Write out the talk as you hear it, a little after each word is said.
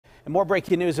And more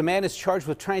breaking news. A man is charged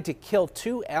with trying to kill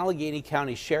two Allegheny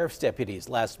County Sheriff's deputies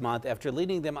last month after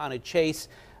leading them on a chase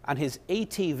on his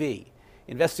ATV.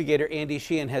 Investigator Andy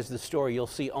Sheehan has the story you'll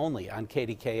see only on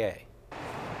KDKA.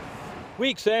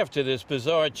 Weeks after this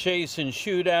bizarre chase and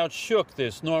shootout shook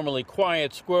this normally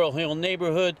quiet Squirrel Hill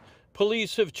neighborhood,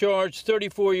 police have charged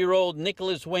 34-year-old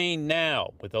Nicholas Wayne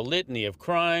now with a litany of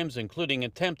crimes, including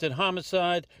attempted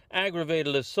homicide,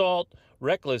 aggravated assault,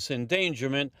 reckless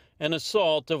endangerment, and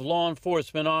assault of law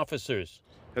enforcement officers.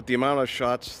 At the amount of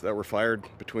shots that were fired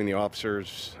between the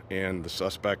officers and the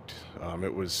suspect,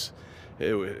 it was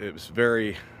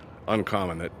very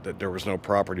uncommon that there was no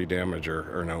property damage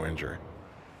or no injury.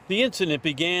 The incident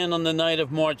began on the night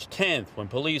of March 10th when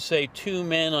police say two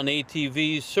men on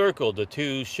ATVs circled the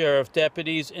two sheriff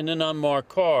deputies in an unmarked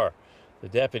car. The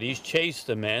deputies chased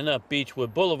the men up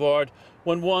Beechwood Boulevard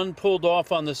when one pulled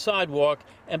off on the sidewalk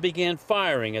and began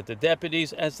firing at the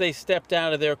deputies as they stepped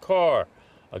out of their car.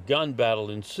 A gun battle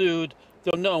ensued,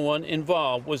 though no one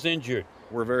involved was injured.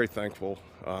 We're very thankful,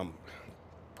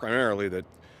 primarily that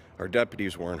our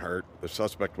deputies weren't hurt, the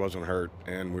suspect wasn't hurt,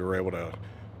 and we were able to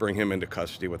bring him into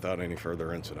custody without any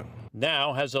further incident.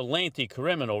 Now has a lengthy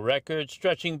criminal record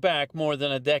stretching back more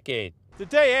than a decade. The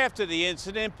day after the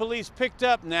incident, police picked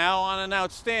up now on an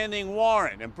outstanding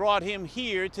warrant and brought him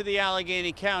here to the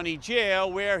Allegheny County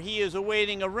Jail, where he is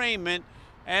awaiting arraignment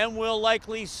and will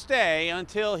likely stay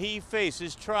until he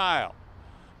faces trial.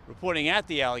 Reporting at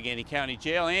the Allegheny County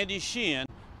Jail, Andy Sheehan,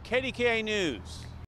 KDKA News.